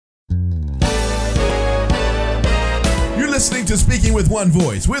listening to Speaking with One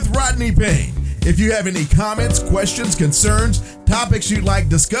Voice with Rodney Payne. If you have any comments, questions, concerns, topics you'd like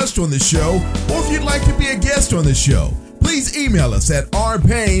discussed on the show, or if you'd like to be a guest on the show, please email us at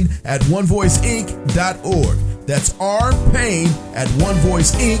rpayne@onevoiceinc.org. That's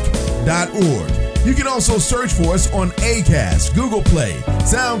rpayne@onevoiceinc.org. You can also search for us on Acast, Google Play,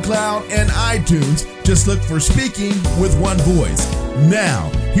 SoundCloud, and iTunes. Just look for Speaking with One Voice.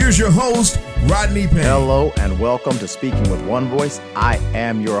 Now, here's your host, Rodney Payne. Hello and welcome to Speaking with One Voice. I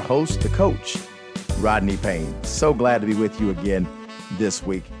am your host, the coach, Rodney Payne. So glad to be with you again this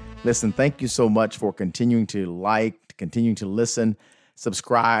week. Listen, thank you so much for continuing to continuing to listen,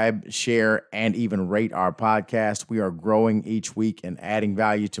 subscribe, share, and even rate our podcast. We are growing each week and adding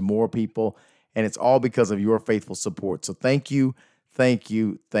value to more people, and it's all because of your faithful support. So thank you, thank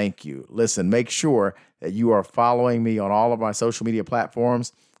you, thank you. Listen, make sure that you are following me on all of my social media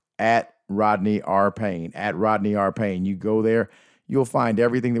platforms at Rodney R. Payne, at Rodney R. Payne. You go there, you'll find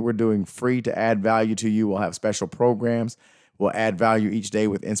everything that we're doing free to add value to you. We'll have special programs. We'll add value each day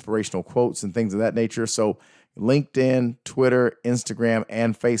with inspirational quotes and things of that nature. So LinkedIn, Twitter, Instagram,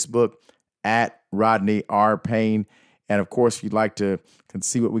 and Facebook at Rodney R. Payne. And of course, if you'd like to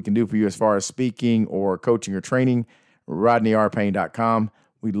see what we can do for you as far as speaking or coaching or training, RodneyRPayne.com.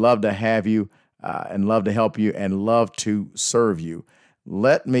 We'd love to have you and love to help you and love to serve you.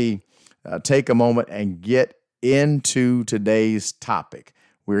 Let me take a moment and get into today's topic.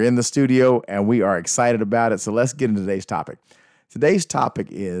 We're in the studio and we are excited about it. So let's get into today's topic. Today's topic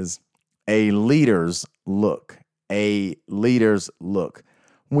is a leader's look. A leader's look.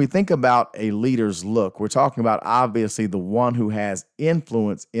 When we think about a leader's look, we're talking about obviously the one who has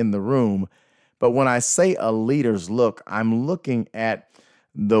influence in the room. But when I say a leader's look, I'm looking at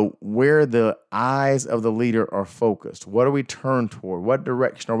where the eyes of the leader are focused. What are we turned toward? What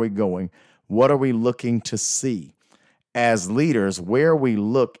direction are we going? What are we looking to see? As leaders, where we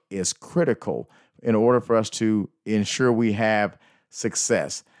look is critical in order for us to ensure we have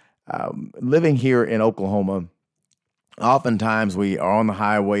success. Living here in Oklahoma, oftentimes we are on the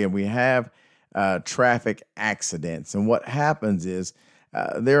highway and we have traffic accidents. And what happens is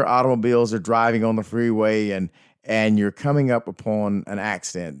there are automobiles are driving on the freeway and you're coming up upon an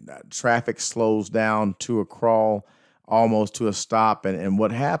accident. Traffic slows down to a crawl, almost to a stop. And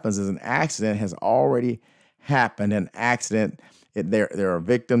what happens is an accident has already happened. An accident, there are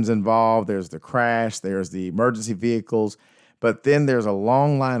victims involved. There's the crash. There's the emergency vehicles. But then there's a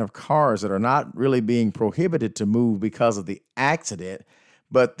long line of cars that are not really being prohibited to move because of the accident,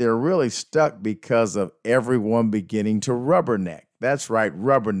 but they're really stuck because of everyone beginning to rubberneck. That's right,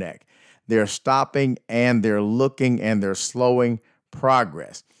 rubberneck. They're stopping and they're looking and they're slowing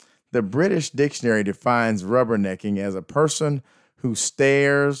progress. The British Dictionary defines rubbernecking as a person who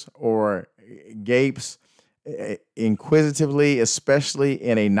stares or gapes inquisitively, especially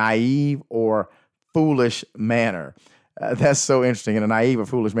in a naive or foolish manner. That's so interesting, in a naive or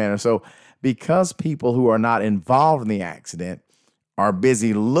foolish manner. So because people who are not involved in the accident are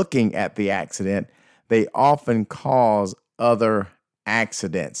busy looking at the accident, they often cause other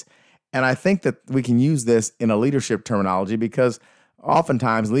accidents. And I think that we can use this in a leadership terminology because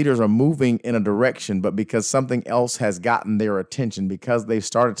oftentimes leaders are moving in a direction, but because something else has gotten their attention, because they've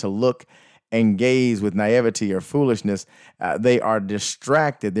started to look and gaze with naivety or foolishness, they are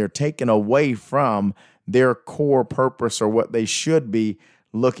distracted. They're taken away from their core purpose or what they should be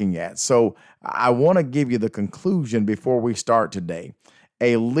looking at. So I want to give you the conclusion before we start today.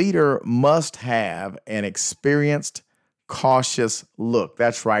 A leader must have an experienced, cautious look.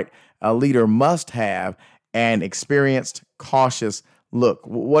 That's right. A leader must have an experienced, cautious look.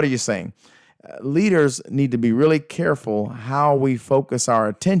 What are you saying? Leaders need to be really careful how we focus our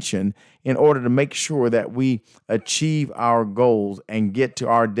attention in order to make sure that we achieve our goals and get to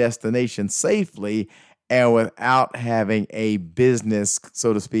our destination safely and without having a business,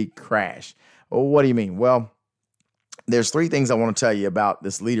 so to speak, crash. What do you mean? Well, there's three things I want to tell you about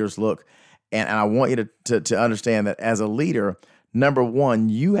this leader's look. And I want you to understand that as a leader, number one,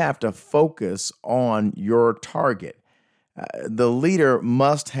 you have to focus on your target. The leader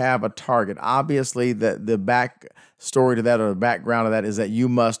must have a target. Obviously, the back story to that or the background of that is that you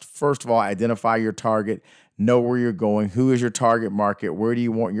must, first of all, identify your target, know where you're going, who is your target market, where do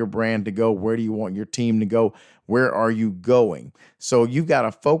you want your brand to go, where do you want your team to go, where are you going? So you've got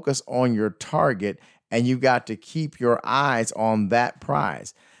to focus on your target and you've got to keep your eyes on that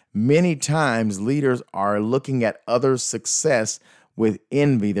prize. Many times leaders are looking at others' success with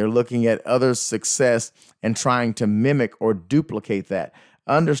envy. They're looking at others' success and trying to mimic or duplicate that.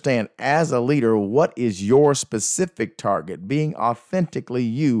 Understand as a leader, what is your specific target? Being authentically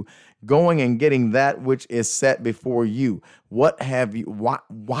you, going and getting that which is set before you. Why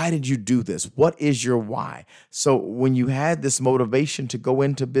did you do this? What is your why? So when you had this motivation to go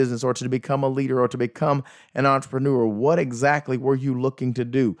into business or to become a leader or to become an entrepreneur, what exactly were you looking to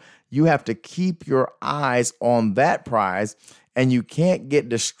do? You have to keep your eyes on that prize, and you can't get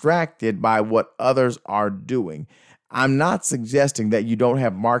distracted by what others are doing. I'm not suggesting that you don't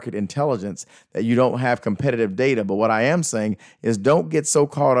have market intelligence, that you don't have competitive data, but what I am saying is don't get so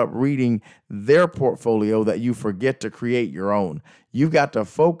caught up reading their portfolio that you forget to create your own. You've got to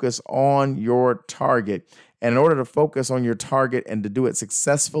focus on your target. And in order to focus on your target and to do it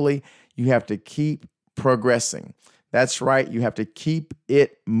successfully, you have to keep progressing. That's right. You have to keep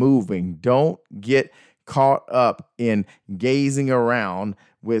it moving. Don't get caught up in gazing around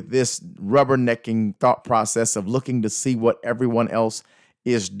with this rubbernecking thought process of looking to see what everyone else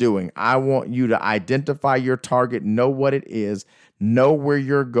is doing. I want you to identify your target, know what it is, know where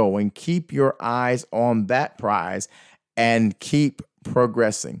you're going, keep your eyes on that prize, and keep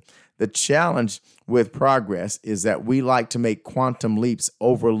progressing. The challenge with progress is that we like to make quantum leaps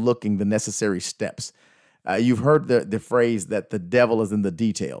overlooking the necessary steps. You've heard the phrase that the devil is in the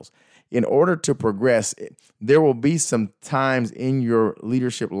details. In order to progress, there will be some times in your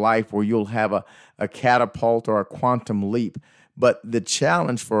leadership life where you'll have a catapult or a quantum leap. But the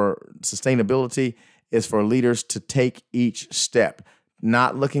challenge for sustainability is for leaders to take each step,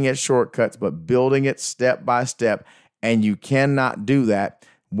 not looking at shortcuts, but building it step by step. And you cannot do that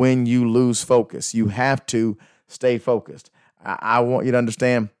when you lose focus. You have to stay focused. I want you to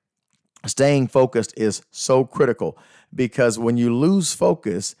understand, staying focused is so critical, because when you lose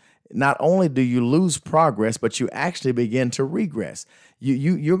focus, not only do you lose progress, but you actually begin to regress.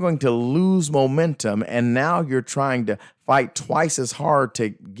 You're going to lose momentum, and now you're trying to fight twice as hard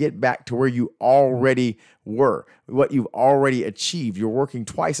to get back to where you already were, what you've already achieved. You're working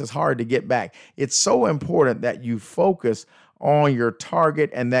twice as hard to get back. It's so important that you focus on your target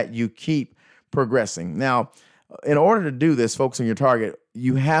and that you keep progressing. Now, in order to do this, focus on your target,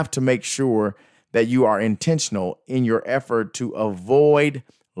 you have to make sure that you are intentional in your effort to avoid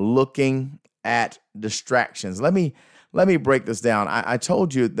looking at distractions. Let me break this down. I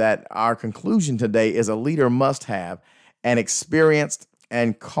told you that our conclusion today is a leader must have an experienced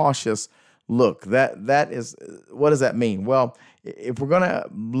and cautious look. That is, what does that mean? Well, if we're going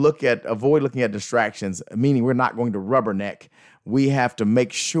to avoid looking at distractions, meaning we're not going to rubberneck, we have to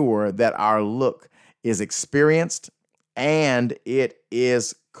make sure that our look is experienced and it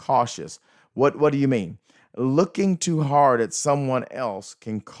is cautious. What do you mean? Looking too hard at someone else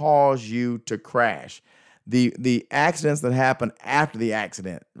can cause you to crash. The accidents that happen after the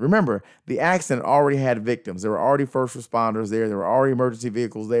accident. Remember, the accident already had victims. There were already first responders there. There were already emergency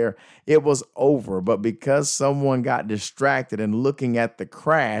vehicles there. It was over. But because someone got distracted and looking at the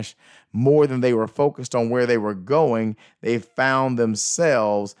crash more than they were focused on where they were going, they found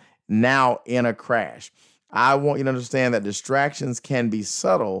themselves now in a crash. I want you to understand that distractions can be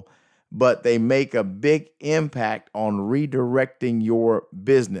subtle, but they make a big impact on redirecting your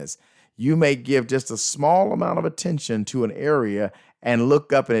business. You may give just a small amount of attention to an area and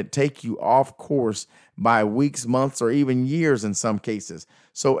look up and it take you off course by weeks, months, or even years in some cases.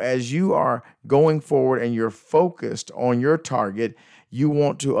 So as you are going forward and you're focused on your target, you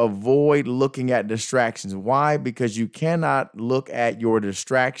want to avoid looking at distractions. Why? Because you cannot look at your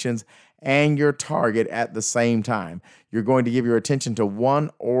distractions and your target at the same time. You're going to give your attention to one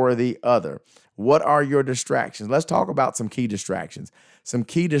or the other. What are your distractions? Let's talk about some key distractions. Some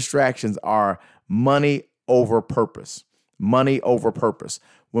key distractions are money over purpose. Money over purpose.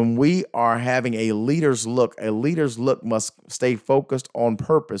 When we are having a leader's look must stay focused on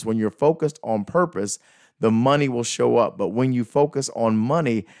purpose. When you're focused on purpose, the money will show up. But when you focus on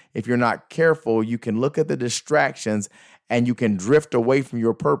money, if you're not careful, you can look at the distractions and you can drift away from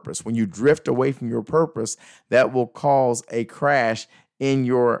your purpose. When you drift away from your purpose, that will cause a crash in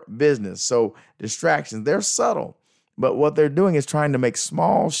your business. So distractions, they're subtle, but what they're doing is trying to make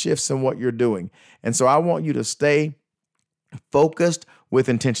small shifts in what you're doing. And so I want you to stay focused with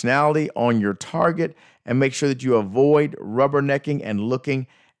intentionality on your target and make sure that you avoid rubbernecking and looking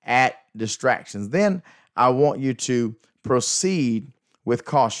at distractions. Then I want you to proceed with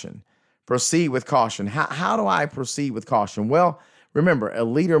caution. Proceed with caution. How do I proceed with caution? Well, remember, a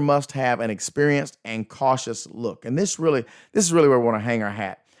leader must have an experienced and cautious look. And this is really where we want to hang our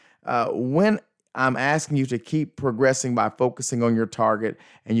hat. When I'm asking you to keep progressing by focusing on your target,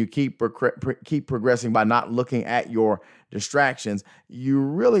 and you keep progressing by not looking at your distractions, you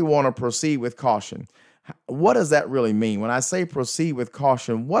really want to proceed with caution. What does that really mean? When I say proceed with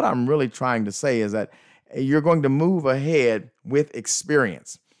caution, what I'm really trying to say is that you're going to move ahead with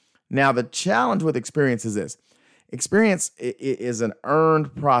experience. Now, the challenge with experience is this. Experience is an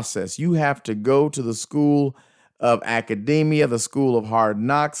earned process. You have to go to the school of academia, the school of hard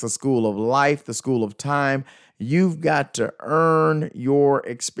knocks, the school of life, the school of time. You've got to earn your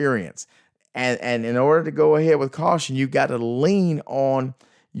experience. And in order to go ahead with caution, you've got to lean on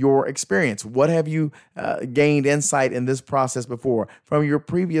your experience. What have you gained insight in this process before from your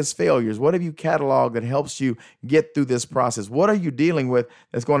previous failures? What have you cataloged that helps you get through this process? What are you dealing with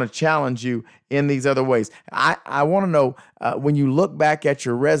that's going to challenge you in these other ways? I want to know when you look back at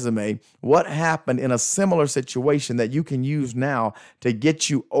your resume, what happened in a similar situation that you can use now to get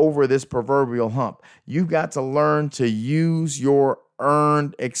you over this proverbial hump. You've got to learn to use your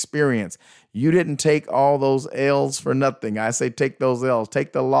earned experience. You didn't take all those L's for nothing. I say take those L's,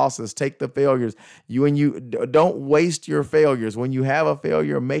 take the losses, take the failures. You don't waste your failures. When you have a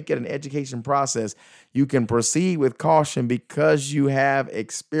failure, make it an education process. You can proceed with caution because you have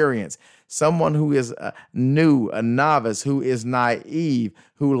experience. Someone who is new, a novice, who is naive,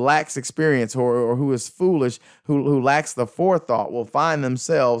 who lacks experience, or who is foolish, who lacks the forethought, will find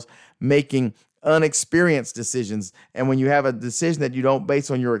themselves making unexperienced decisions. And when you have a decision that you don't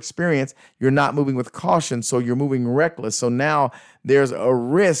base on your experience, you're not moving with caution, so you're moving reckless. So now there's a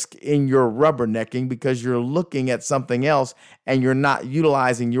risk in your rubbernecking because you're looking at something else and you're not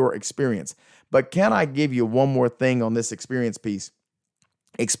utilizing your experience. But can I give you one more thing on this experience piece?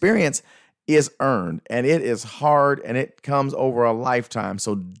 Experience is earned, and it is hard, and it comes over a lifetime.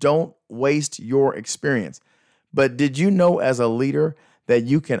 So don't waste your experience. But did you know as a leader that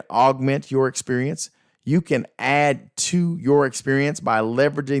you can augment your experience? You can add to your experience by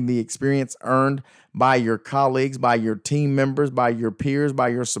leveraging the experience earned by your colleagues, by your team members, by your peers, by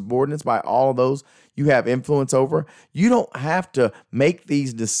your subordinates, by all those you have influence over. You don't have to make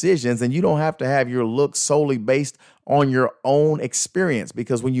these decisions, and you don't have to have your look solely based on your own experience,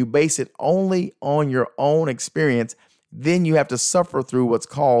 because when you base it only on your own experience, then you have to suffer through what's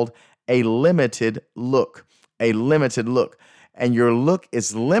called a limited look. A limited look. And your look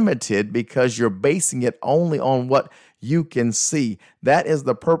is limited because you're basing it only on what you can see. That is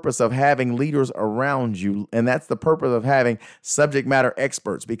the purpose of having leaders around you. And that's the purpose of having subject matter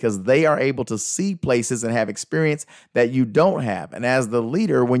experts, because they are able to see places and have experience that you don't have. And as the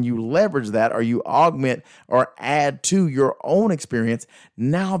leader, when you leverage that or you augment or add to your own experience,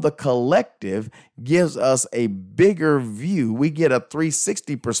 now the collective gives us a bigger view. We get a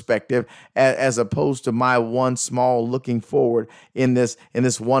 360 perspective as opposed to my one small looking forward in this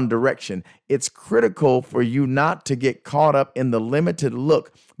one direction. It's critical for you not to get caught up in the limited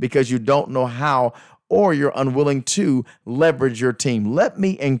look because you don't know how, or you're unwilling to leverage your team. Let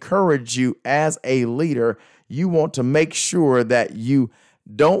me encourage you as a leader. You want to make sure that you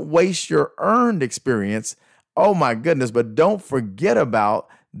don't waste your earned experience. Oh my goodness, but don't forget about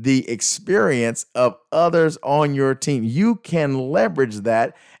the experience of others on your team. You can leverage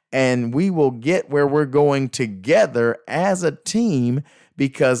that, and we will get where we're going together as a team,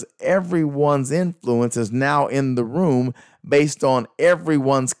 because everyone's influence is now in the room based on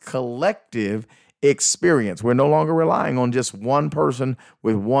everyone's collective experience. We're no longer relying on just one person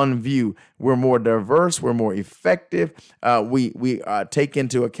with one view. We're more diverse. We're more effective. We take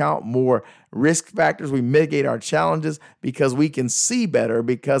into account more risk factors. We mitigate our challenges because we can see better,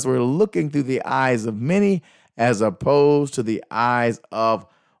 because we're looking through the eyes of many as opposed to the eyes of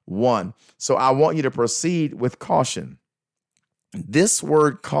one. So I want you to proceed with caution. This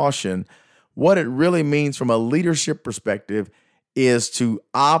word caution, what it really means from a leadership perspective is to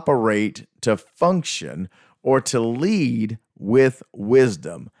operate, to function, or to lead with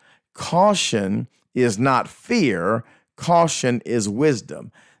wisdom. Caution is not fear. Caution is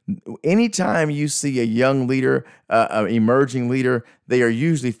wisdom. Anytime you see a young leader, an emerging leader, they are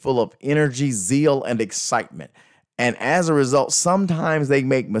usually full of energy, zeal, and excitement. And as a result, sometimes they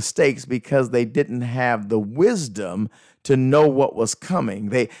make mistakes because they didn't have the wisdom to know what was coming.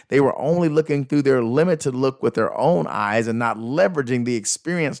 They were only looking through their limited look with their own eyes and not leveraging the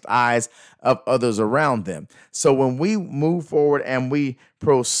experienced eyes of others around them. So when we move forward and we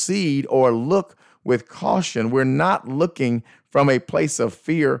proceed or look with caution, we're not looking from a place of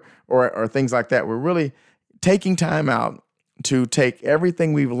fear or things like that. We're really taking time out to take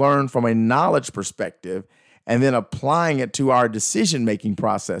everything we've learned from a knowledge perspective and then applying it to our decision-making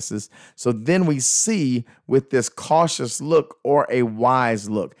processes. So then we see with this cautious look or a wise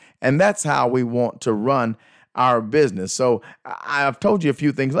look. And that's how we want to run our business. So I've told you a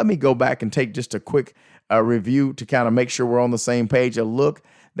few things. Let me go back and take just a quick review to kind of make sure we're on the same page. A look,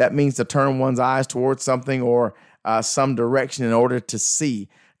 That means to turn one's eyes towards something or some direction in order to see.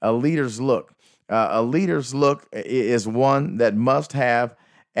 A leader's look. A leader's look is one that must have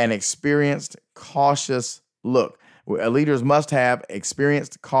an experienced, cautious look. Leaders must have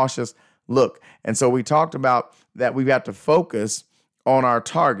experienced, cautious look. And so we talked about that we've got to focus on our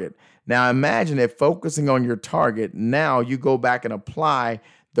target. Now imagine if focusing on your target, now you go back and apply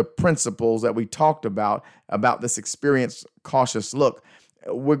the principles that we talked about this experienced, cautious look.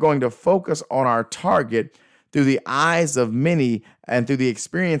 We're going to focus on our target through the eyes of many and through the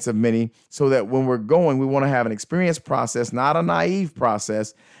experience of many, so that when we're going, we want to have an experienced process, not a naive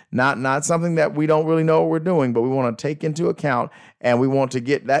process, not something that we don't really know what we're doing, but we want to take into account, and we want to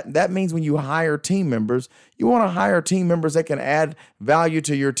get that. That means when you hire team members, you want to hire team members that can add value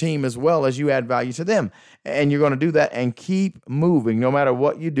to your team as well as you add value to them. And you're going to do that and keep moving no matter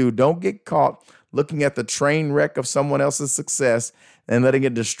what you do. Don't get caught looking at the train wreck of someone else's success and letting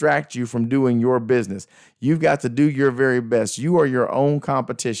it distract you from doing your business. You've got to do your very best. You are your own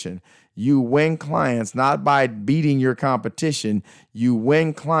competition. You win clients not by beating your competition. You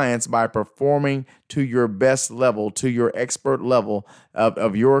win clients by performing to your best level, to your expert level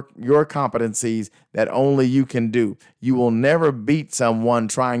of your competencies that only you can do. You will never beat someone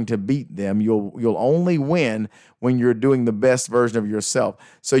trying to beat them. You'll only win when you're doing the best version of yourself.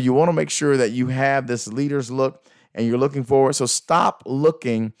 So you want to make sure that you have this leader's look and you're looking forward. So stop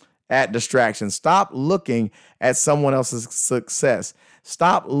looking at distractions. Stop looking at someone else's success.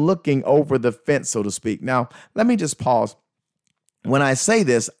 Stop looking over the fence, so to speak. Now, let me just pause. When I say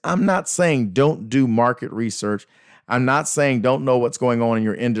this, I'm not saying don't do market research. I'm not saying don't know what's going on in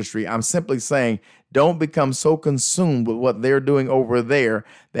your industry. I'm simply saying don't become so consumed with what they're doing over there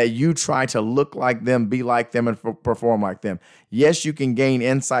that you try to look like them, be like them, and perform like them. Yes, you can gain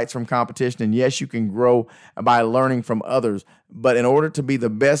insights from competition, and yes, you can grow by learning from others. But in order to be the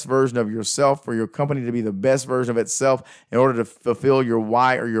best version of yourself, for your company to be the best version of itself, in order to fulfill your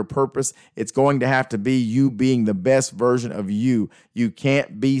why or your purpose, it's going to have to be you being the best version of you. You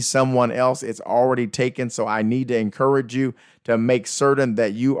can't be someone else. It's already taken. So I need to encourage you to make certain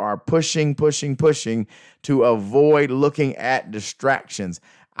that you are pushing to avoid looking at distractions.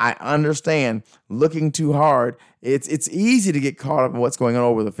 I understand looking too hard. It's easy to get caught up in what's going on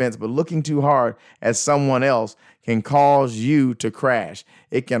over the fence, but looking too hard at someone else can cause you to crash.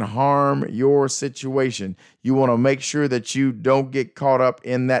 It can harm your situation. You want to make sure that you don't get caught up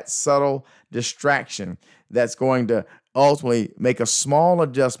in that subtle distraction that's going to ultimately make a small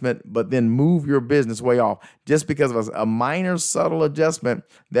adjustment, but then move your business way off just because of a minor subtle adjustment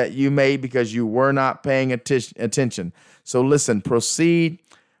that you made because you were not paying attention. So listen, proceed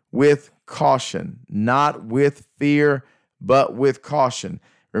with caution, not with fear, but with caution.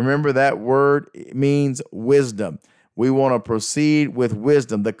 Remember that word means wisdom. We want to proceed with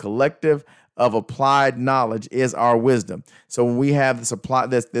wisdom. The collective of applied knowledge is our wisdom. So when we have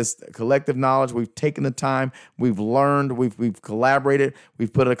this collective knowledge, we've taken the time, we've learned, we've collaborated,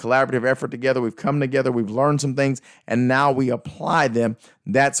 we've put a collaborative effort together, we've come together, we've learned some things, and now we apply them.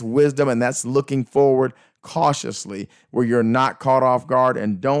 That's wisdom, and that's looking forward cautiously where you're not caught off guard.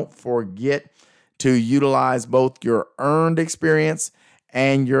 And don't forget to utilize both your earned experience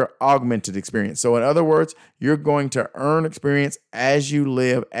and your augmented experience. So in other words, you're going to earn experience as you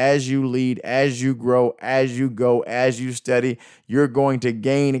live, as you lead, as you grow, as you go, as you study. You're going to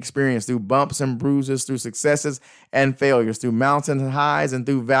gain experience through bumps and bruises, through successes and failures, through mountain highs and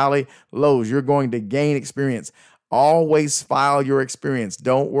through valley lows. You're going to gain experience. Always file your experience.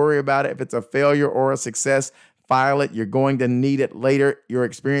 Don't worry about it if it's a failure or a success. File it. You're going to need it later. Your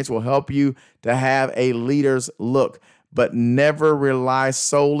experience will help you to have a leader's look. But never rely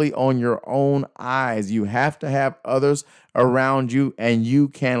solely on your own eyes. You have to have others around you, and you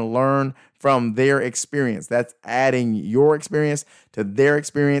can learn from their experience. That's adding your experience to their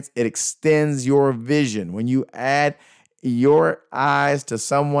experience. It extends your vision. When you add your eyes to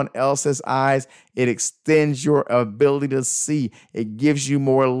someone else's eyes, it extends your ability to see. It gives you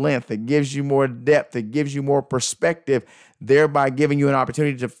more length. It gives you more depth. It gives you more perspective, thereby giving you an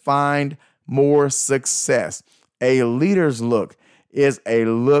opportunity to find more success. A leader's look is a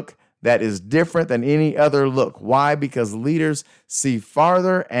look that is different than any other look. Why? Because leaders see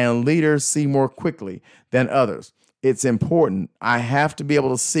farther and leaders see more quickly than others. It's important. I have to be able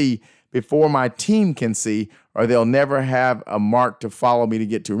to see before my team can see, or they'll never have a mark to follow me to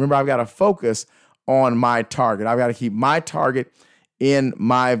get to. Remember, I've got to focus on my target. I've got to keep my target in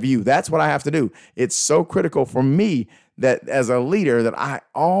my view. That's what I have to do. It's so critical for me that as a leader that I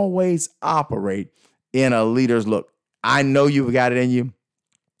always operate in a leader's look. I know you've got it in you.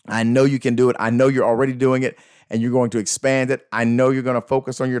 I know you can do it. I know you're already doing it. and you're going to expand it. I know you're going to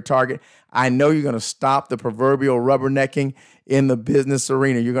focus on your target. I know you're going to stop the proverbial rubbernecking in the business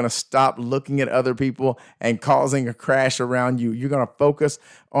arena. You're going to stop looking at other people and causing a crash around you. You're going to focus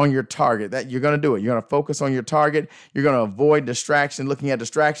on your target. That you're going to do it. You're going to focus on your target. You're going to avoid distraction, looking at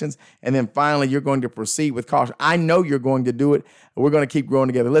distractions. And then finally, you're going to proceed with caution. I know you're going to do it. We're going to keep growing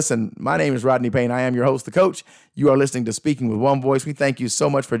together. Listen, my name is Rodney Payne. I am your host, the coach. You are listening to Speaking with One Voice. We thank you so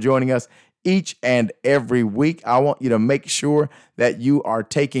much for joining us each and every week. I want you to make sure that you are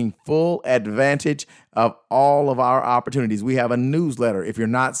taking full advantage of all of our opportunities. We have a newsletter. If you're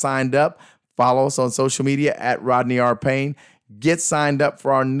not signed up, follow us on social media at Rodney R. Payne. Get signed up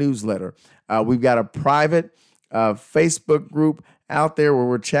for our newsletter. We've got a private Facebook group out there where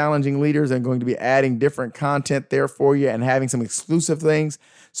we're challenging leaders and going to be adding different content there for you and having some exclusive things.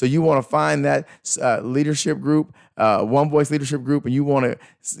 So you want to find that leadership group, One Voice Leadership Group, and you want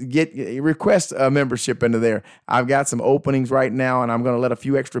to request a membership into there. I've got some openings right now, and I'm going to let a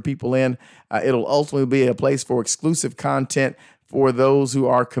few extra people in. It'll ultimately be a place for exclusive content for those who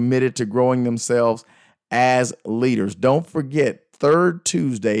are committed to growing themselves as leaders. Don't forget, third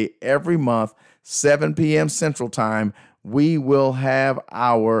Tuesday every month, 7 p.m. Central Time, we will have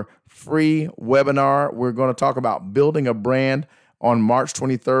our free webinar. We're going to talk about building a brand on March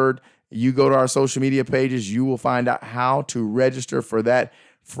 23rd. You go to our social media pages, you will find out how to register for that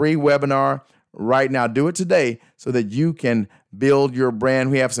free webinar right now. Do it today so that you can build your brand.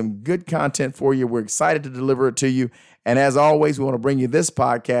 We have some good content for you. We're excited to deliver it to you. And as always, we want to bring you this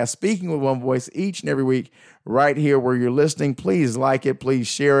podcast, Speaking with One Voice, each and every week right here where you're listening. Please like it. Please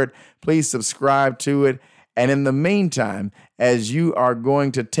share it. Please subscribe to it. And in the meantime, as you are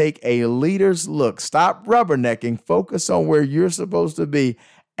going to take a leader's look, stop rubbernecking, focus on where you're supposed to be.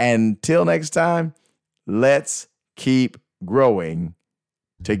 Until next time, let's keep growing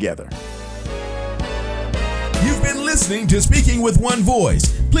together. You've been listening to Speaking with One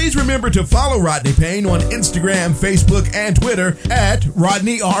Voice. Please remember to follow Rodney Payne on Instagram, Facebook, and Twitter at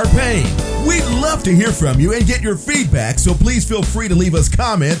Rodney R. Payne. We'd love to hear from you and get your feedback, so please feel free to leave us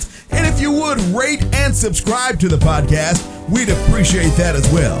comments. And if you would, rate and subscribe to the podcast, we'd appreciate that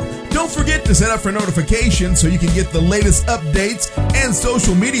as well. Don't forget to set up for notifications so you can get the latest updates and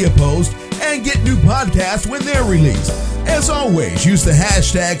social media posts and get new podcasts when they're released. As always, use the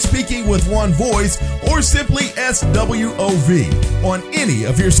hashtag Speaking with One Voice or simply SWOV on any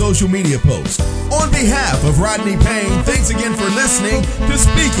of your social media posts. On behalf of Rodney Payne, thanks again for listening to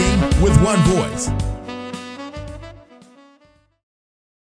Speaking with One Voice.